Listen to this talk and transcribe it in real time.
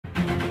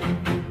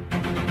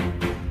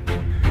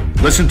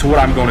Listen to what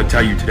I'm going to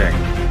tell you today.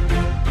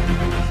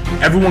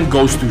 Everyone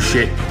goes through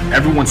shit.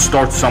 Everyone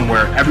starts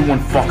somewhere. Everyone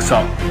fucks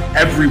up.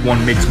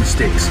 Everyone makes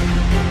mistakes.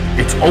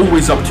 It's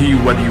always up to you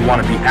whether you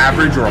want to be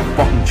average or a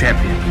fucking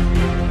champion.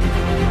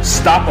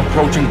 Stop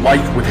approaching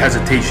life with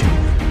hesitation.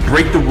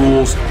 Break the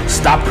rules,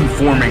 stop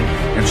conforming,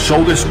 and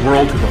show this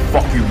world who the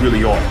fuck you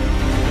really are.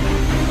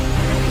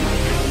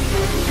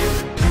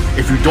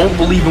 If you don't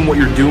believe in what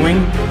you're doing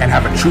and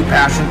have a true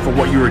passion for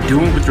what you are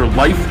doing with your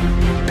life,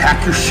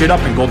 pack your shit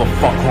up and go the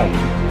fuck home.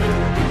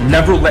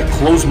 Never let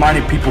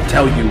closed-minded people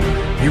tell you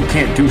you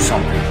can't do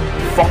something.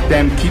 Fuck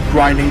them, keep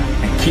grinding,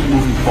 and keep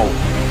moving forward.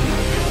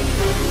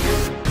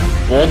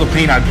 All the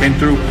pain I've been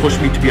through pushed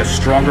me to be a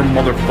stronger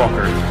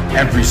motherfucker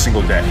every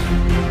single day.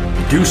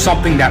 Do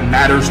something that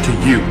matters to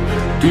you.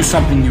 Do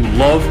something you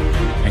love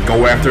and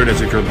go after it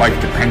as if your life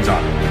depends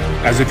on it.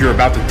 As if you're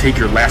about to take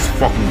your last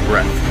fucking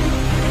breath.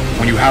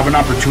 When you have an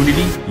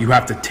opportunity, you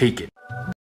have to take it.